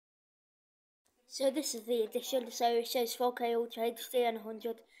So this is the edition. So it shows 4K Ultra HD and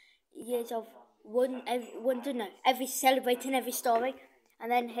 100 years of wonder. No, every celebrating every story.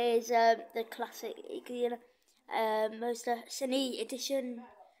 And then here's the classic, most Cine edition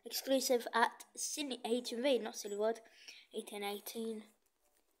exclusive at Cine HMV, not Sillywood, 1818.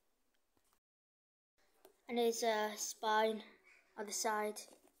 And here's a spine on the side.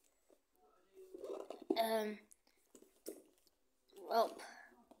 Up.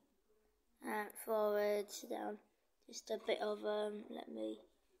 Forward, down, just a bit of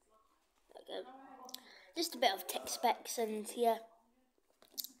just a bit of tech specs and yeah,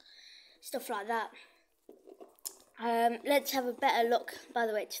 stuff like that. Let's have a better look. By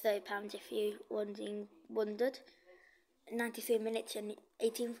the way, it's £30 if you wondered. 93 minutes and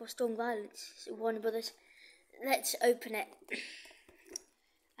 18 for strong violence. Warner Brothers. Let's open it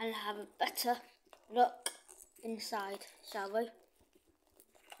and have a better look inside, shall we?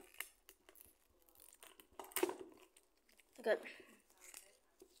 Good.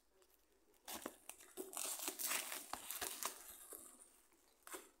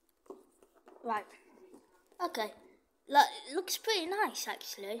 Right. Okay. Looks pretty nice,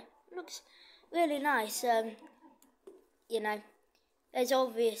 actually. Looks really nice. There's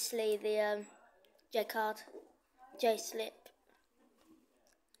obviously the J-card, J-slip.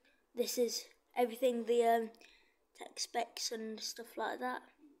 This is everything, the tech specs and stuff like that.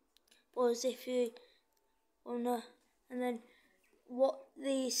 Or as if you wanna, and then what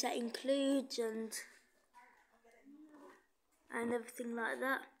the set includes and everything like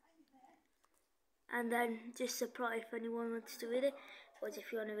that. And then just a plot if anyone wants to read it, or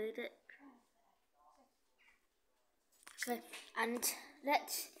if you want to read it. Okay, and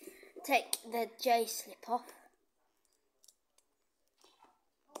let's take the J slip off.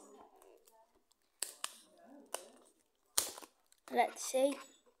 Let's see.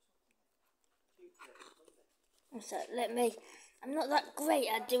 So I'm not that great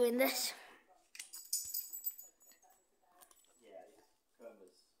at doing this.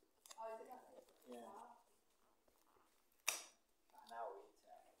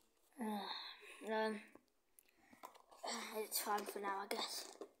 It's fine for now, I guess.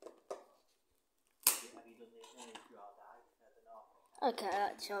 Okay,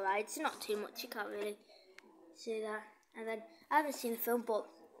 that's alright. It's not too much. You can't really see that. And then I haven't seen the film, but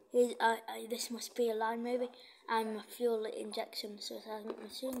this must be a line movie. And a fuel injection, so it hasn't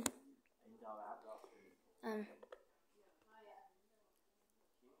machine.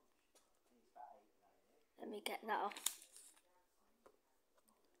 Let me get that off.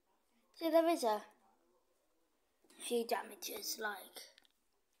 So there is a few damages, like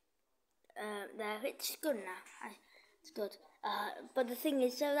there. It's good now. It's good. But the thing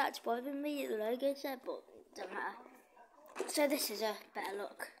is, so that's bothering me. The logo's there, but it doesn't matter. So this is a better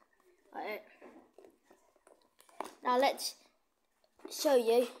look. Right. Now let's show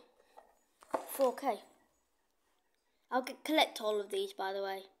you 4K. I'll collect all of these, by the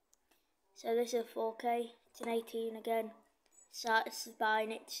way. So this is 4K. It's an 18 again. So it's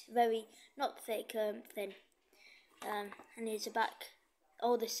fine. It's very not thick, thin. And here's the back.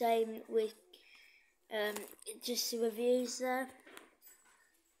 All the same with just the reviews there.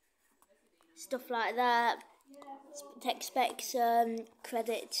 Stuff like that. Tech specs,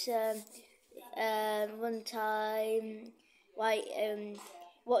 credits, runtime,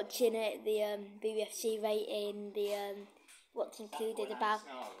 watching it, the BBFC rating, the what's included, about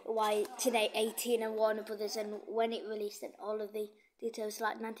why today 18 and Warner Brothers and when it released, and all of the details,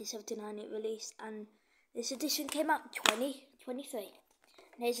 like 1979 it released, and this edition came out 2023. And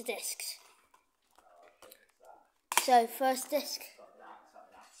here's the discs. So first disc,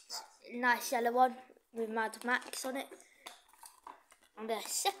 nice yellow one with Mad Max on it, and the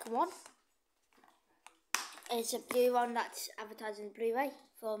second one is a blue one that's advertising Blu-ray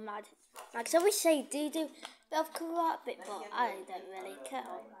for Mad Max. I wish they do a bit of cover bit, but I don't really care.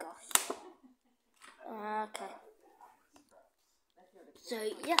 Oh gosh. Okay. So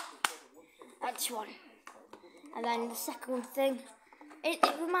yeah, that's one. And then the second thing, it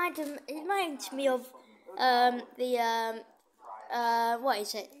reminds me of what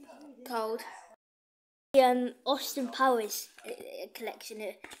is it called? The Austin Powers collection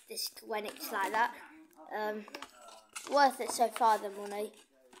disc, when it's like that. Worth it so far, the money.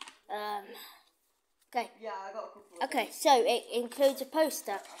 Okay. Yeah, I got a couple. Okay, so it includes a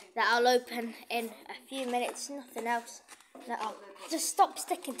poster that I'll open in a few minutes. Nothing else. No, just stop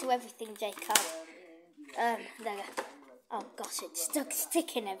sticking to everything, J-card. There. Oh gosh, it's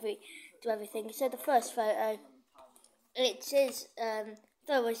sticking to everything. So the first photo, it says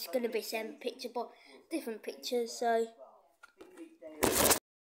though it's going to be the same picture, but different pictures. So